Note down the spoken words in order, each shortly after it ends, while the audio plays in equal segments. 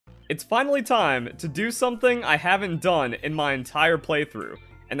It's finally time to do something I haven't done in my entire playthrough,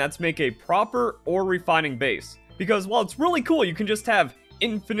 and that's make a proper ore refining base. Because while it's really cool you can just have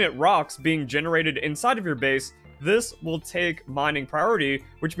infinite rocks being generated inside of your base, this will take mining priority,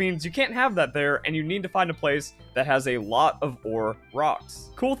 which means you can't have that there, and you need to find a place that has a lot of ore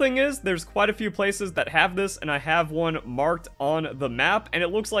rocks. Cool thing is, there's quite a few places that have this, and I have one marked on the map, and it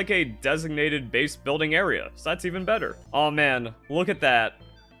looks like a designated base building area, so that's even better. Oh man, look at that.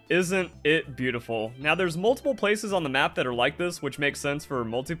 Isn't it beautiful? Now there's multiple places on the map that are like this, which makes sense for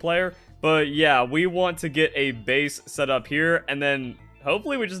multiplayer, but yeah, we want to get a base set up here, and then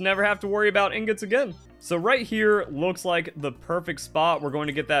hopefully we just never have to worry about ingots again. So right here looks like the perfect spot. We're going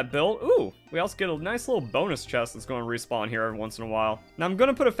to get that built. Ooh, we also get a nice little bonus chest that's going to respawn here every once in a while. Now I'm going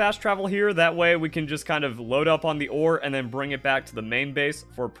to put a fast travel here. That way we can just kind of load up on the ore and then bring it back to the main base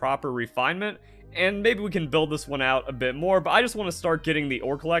for proper refinement. And maybe we can build this one out a bit more, but I just want to start getting the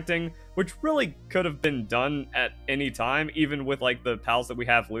ore collecting, which really could have been done at any time, even with like the pals that we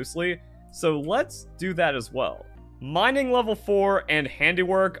have loosely. So let's do that as well. Mining level 4 and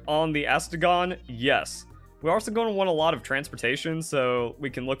handiwork on the Astagon, yes. We're also going to want a lot of transportation, so we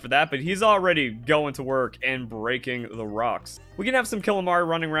can look for that, but he's already going to work and breaking the rocks. We can have some Killamari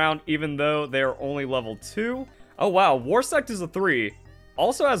running around, even though they're only level 2. Oh wow, Warsect is a 3.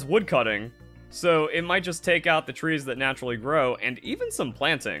 Also has wood cutting, so it might just take out the trees that naturally grow, and even some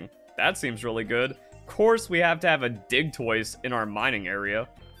planting. That seems really good. Of course, we have to have a dig toys in our mining area.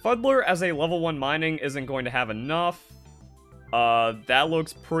 Fuddler as a level 1 mining isn't going to have enough. That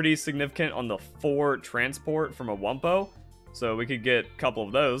looks pretty significant on the 4 transport from a Wumpo, so we could get a couple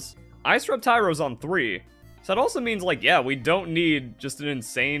of those. Ice Reptyro's on 3, so that also means, like, yeah, we don't need just an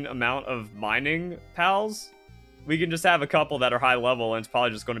insane amount of mining pals. We can just have a couple that are high level, and it's probably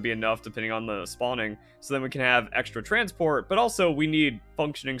just going to be enough depending on the spawning, so then we can have extra transport, but also we need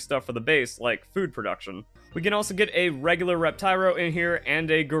functioning stuff for the base, like food production. We can also get a regular Reptyro in here and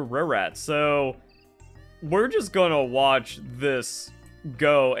a Gorerat, so we're just gonna watch this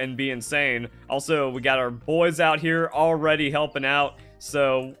go and be insane. Also, we got our boys out here already helping out,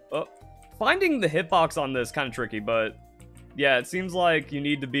 so finding the hitbox on this kind of tricky, but yeah, it seems like you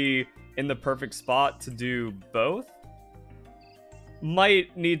need to be in the perfect spot to do both.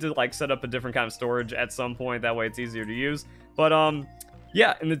 Might need to like set up a different kind of storage at some point, that way it's easier to use, but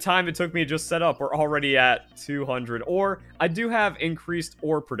yeah, in the time it took me to just set up, we're already at 200 ore. I do have increased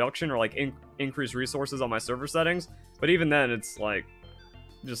ore production, or like increased resources on my server settings, but even then it's like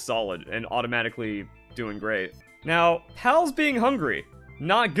just solid and automatically doing great. Now, pals being hungry,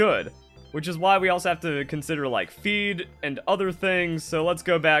 not good, which is why we also have to consider like feed and other things. So let's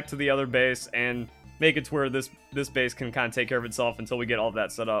go back to the other base and make it to where this base can kind of take care of itself until we get all of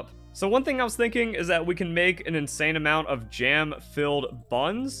that set up. So one thing I was thinking is that we can make an insane amount of jam-filled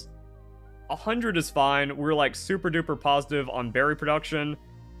buns. 100 is fine. We're like super duper positive on berry production.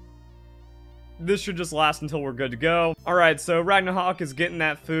 This should just last until we're good to go. Alright, so Ragnarok is getting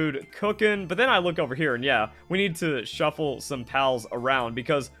that food cooking, but then I look over here and yeah, we need to shuffle some pals around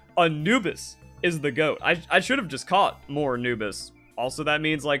because Anubis is the GOAT. I should have just caught more Anubis. Also, that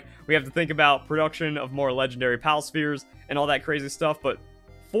means like we have to think about production of more legendary pal spheres and all that crazy stuff, but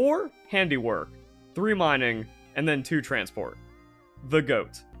 4 handiwork, 3 mining, and then 2 transport. The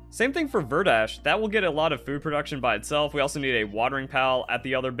GOAT. Same thing for Verdash. That will get a lot of food production by itself. We also need a watering pal at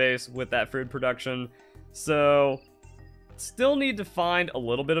the other base with that food production. So, still need to find a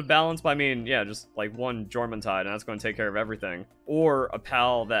little bit of balance. But I mean, yeah, just like 1 Jormuntide, and that's going to take care of everything. Or a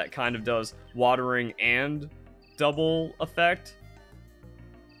pal that kind of does watering and double effect.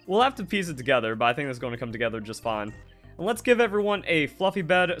 We'll have to piece it together, but I think it's going to come together just fine. And let's give everyone a fluffy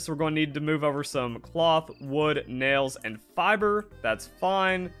bed, so we're going to need to move over some cloth, wood, nails, and fiber. That's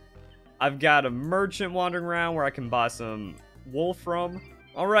fine. I've got a merchant wandering around where I can buy some wool from.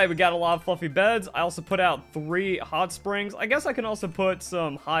 Alright, we got a lot of fluffy beds. I also put out 3 hot springs. I guess I can also put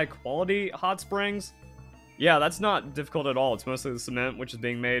some high quality hot springs. Yeah, that's not difficult at all. It's mostly the cement, which is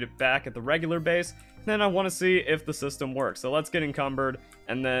being made back at the regular base. And then I want to see if the system works. So let's get encumbered,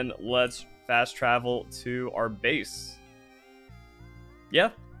 and then let's fast travel to our base. Yeah,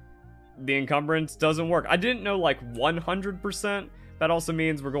 the encumbrance doesn't work. I didn't know like 100%. That also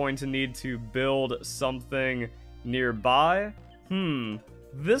means we're going to need to build something nearby.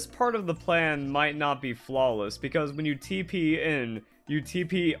 This part of the plan might not be flawless, because when you TP in, you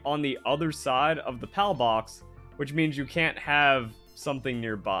TP on the other side of the PAL box, which means you can't have something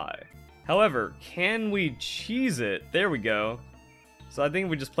nearby. However, can we cheese it? There we go. So I think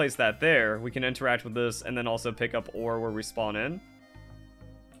if we just place that there, we can interact with this and then also pick up ore where we spawn in.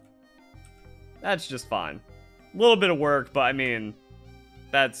 That's just fine. A little bit of work, but I mean,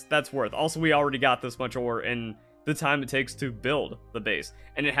 that's worth. Also, we already got this much ore in the time it takes to build the base,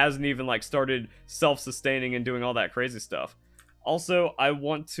 and it hasn't even like started self-sustaining and doing all that crazy stuff. Also, I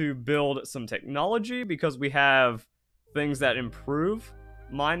want to build some technology because we have things that improve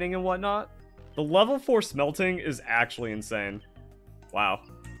mining and whatnot. The level 4 smelting is actually insane. Wow.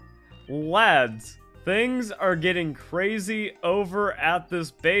 Lads, things are getting crazy over at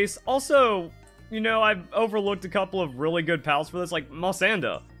this base. Also, you know, I've overlooked a couple of really good pals for this, like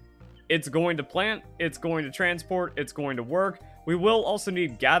Mossanda. It's going to plant, it's going to transport, it's going to work. We will also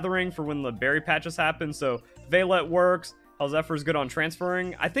need gathering for when the berry patches happen, so Valet works. Zephyr good on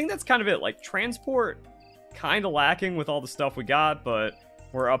transferring. I think that's kind of it. Like, transport, kind of lacking with all the stuff we got, but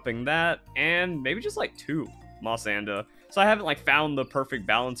we're upping that. And maybe just, like, 2 Mossanda. So I haven't, like, found the perfect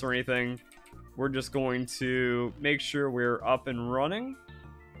balance or anything. We're just going to make sure we're up and running.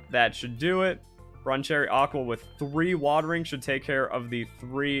 That should do it. Bruncherry Aqua with 3 watering should take care of the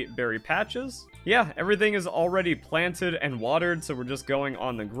 3 berry patches. Yeah, everything is already planted and watered, so we're just going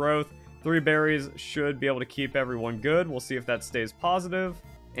on the growth. 3 berries should be able to keep everyone good. We'll see if that stays positive.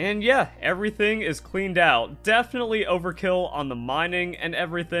 And yeah, everything is cleaned out. Definitely overkill on the mining and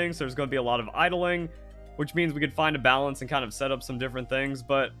everything, so there's going to be a lot of idling, which means we could find a balance and kind of set up some different things,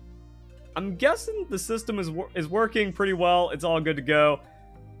 but I'm guessing the system is working pretty well. It's all good to go.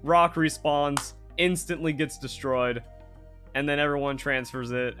 Rock respawns, instantly gets destroyed, and then everyone transfers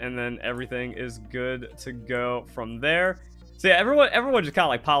it, and then everything is good to go from there. So yeah, everyone just kind of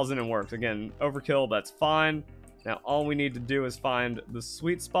like piles in and works. Again, overkill, that's fine. Now all we need to do is find the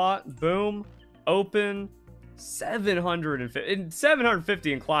sweet spot. Boom. Open.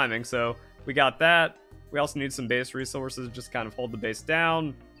 750 in climbing, so we got that. We also need some base resources, just kind of hold the base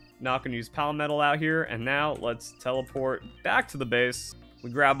down. Not going to use Palmetto out here. And now let's teleport back to the base.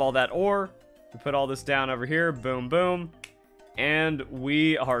 We grab all that ore. We put all this down over here. Boom, boom. And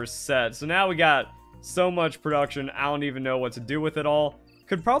we are set. So now we got so much production, I don't even know what to do with it all.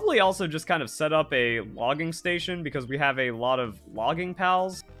 Could probably also just kind of set up a logging station because we have a lot of logging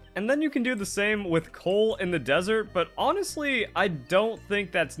pals. And then you can do the same with coal in the desert, but honestly, I don't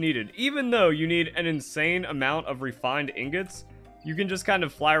think that's needed. Even though you need an insane amount of refined ingots, you can just kind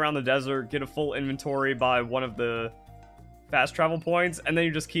of fly around the desert, get a full inventory by one of the fast travel points, and then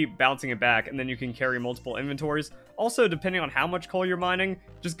you just keep bouncing it back, and then you can carry multiple inventories. Also, depending on how much coal you're mining,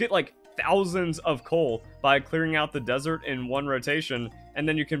 just get like thousands of coal by clearing out the desert in one rotation, and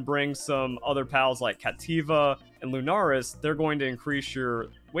then you can bring some other pals like Cativa and Lunaris. They're going to increase your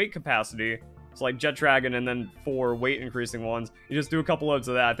weight capacity. So like Jet Dragon, and then 4 weight increasing ones. You just do a couple loads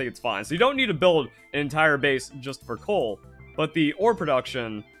of that, I think it's fine. So you don't need to build an entire base just for coal. But the ore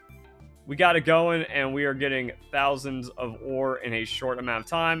production, we got it going, and we are getting thousands of ore in a short amount of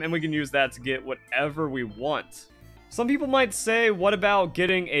time, and we can use that to get whatever we want. Some people might say, what about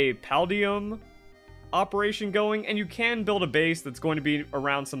getting a Paldium operation going? And you can build a base that's going to be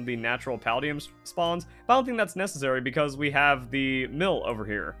around some of the natural Paldium spawns, but I don't think that's necessary because we have the mill over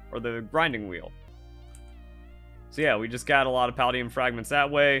here, or the grinding wheel. So yeah, we just got a lot of Paldium fragments that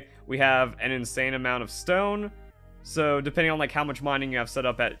way. We have an insane amount of stone. So depending on like how much mining you have set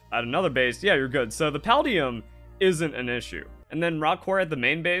up at another base, yeah, you're good. So the Paldium isn't an issue. And then rock core at the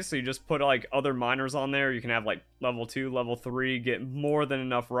main base, so you just put like other miners on there. You can have like level 2, level 3, get more than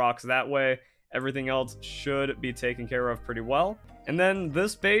enough rocks that way. Everything else should be taken care of pretty well. And then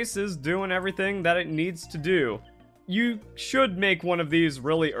this base is doing everything that it needs to do. You should make one of these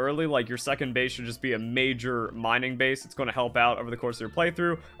really early, like your second base should just be a major mining base. It's going to help out over the course of your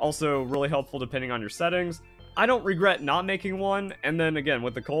playthrough. Also really helpful depending on your settings. I don't regret not making one, and then again,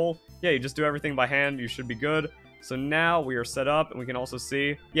 with the coal, yeah, you just do everything by hand, you should be good. So now we are set up, and we can also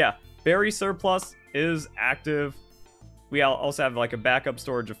see, yeah, berry surplus is active. We also have like a backup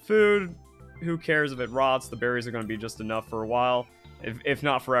storage of food. Who cares if it rots? The berries are going to be just enough for a while, if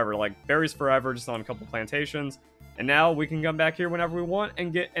not forever. Like, berries forever, just on a couple plantations. And now we can come back here whenever we want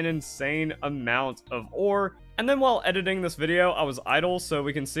and get an insane amount of ore. And then while editing this video, I was idle, so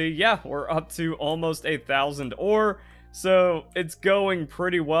we can see, yeah, we're up to almost 1,000 ore. So it's going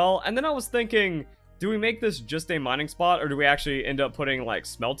pretty well. And then I was thinking, do we make this just a mining spot, or do we actually end up putting like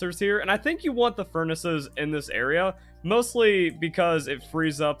smelters here? And I think you want the furnaces in this area, mostly because it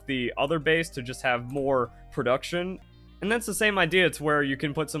frees up the other base to just have more production. And that's the same idea. It's where you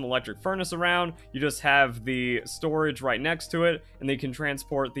can put some electric furnace around, you just have the storage right next to it, and they can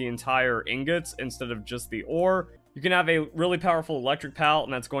transport the entire ingots instead of just the ore. You can have a really powerful electric pal,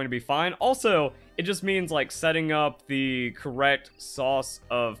 and that's going to be fine. Also, it just means like setting up the correct sauce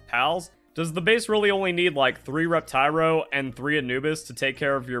of pals. Does the base really only need like 3 Reptyro and 3 Anubis to take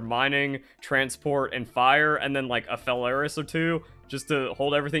care of your mining, transport, and fire, and then like a Phalaris or 2 just to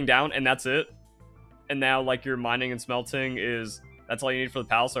hold everything down, and that's it. And now, like, your mining and smelting that's all you need for the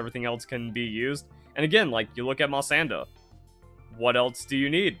pal, so everything else can be used. And again, like, you look at Mossanda. What else do you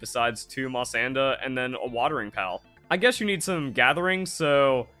need besides 2 Mossanda and then a watering pal? I guess you need some gathering,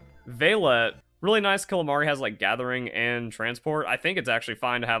 so Valet, really nice. Calamari has, like, gathering and transport. I think it's actually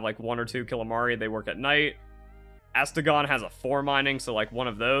fine to have, like, 1 or 2 Calamari. They work at night. Astagon has a 4 mining, so, like, one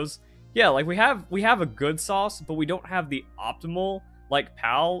of those. Yeah, like, we have a good sauce, but we don't have the optimal, like,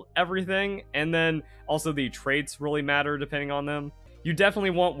 pal everything. And then also the traits really matter depending on them. You definitely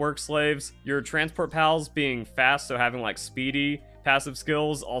want work slaves. Your transport pals being fast, so having, like, speedy passive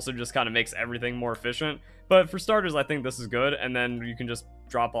skills also just kind of makes everything more efficient. But for starters, I think this is good, and then you can just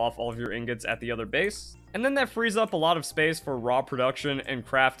drop off all of your ingots at the other base. And then that frees up a lot of space for raw production and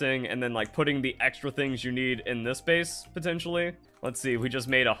crafting, and then, like, putting the extra things you need in this base, potentially. Let's see, we just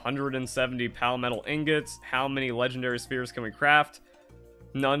made 170 pal metal ingots. How many legendary spheres can we craft?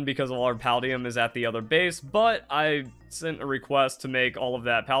 None, because all our palladium is at the other base, but I sent a request to make all of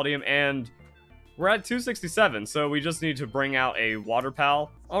that palladium, and we're at 267, so we just need to bring out a water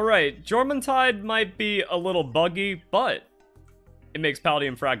pal. Alright, Jormuntide might be a little buggy, but it makes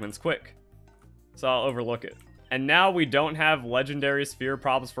palladium fragments quick, so I'll overlook it. And now we don't have legendary sphere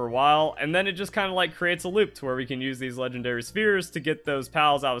problems for a while, and then it just kind of like creates a loop to where we can use these legendary spheres to get those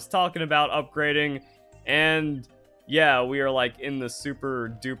pals I was talking about upgrading. And yeah, we are like in the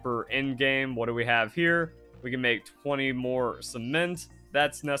super duper end game. What do we have here? We can make 20 more cement.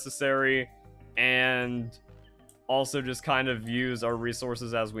 That's necessary. And also just kind of use our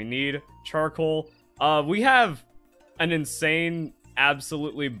resources as we need. Charcoal. We have an insane,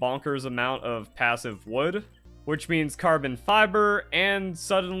 absolutely bonkers amount of passive wood, which means carbon fiber, and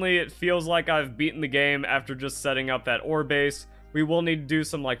suddenly it feels like I've beaten the game after just setting up that ore base. We will need to do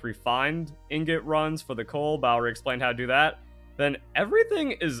some, like, refined ingot runs for the coal, but I'll already explain how to do that. Then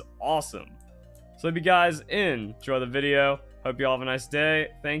everything is awesome. So hope you guys enjoy the video. Hope you all have a nice day.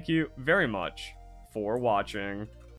 Thank you very much for watching.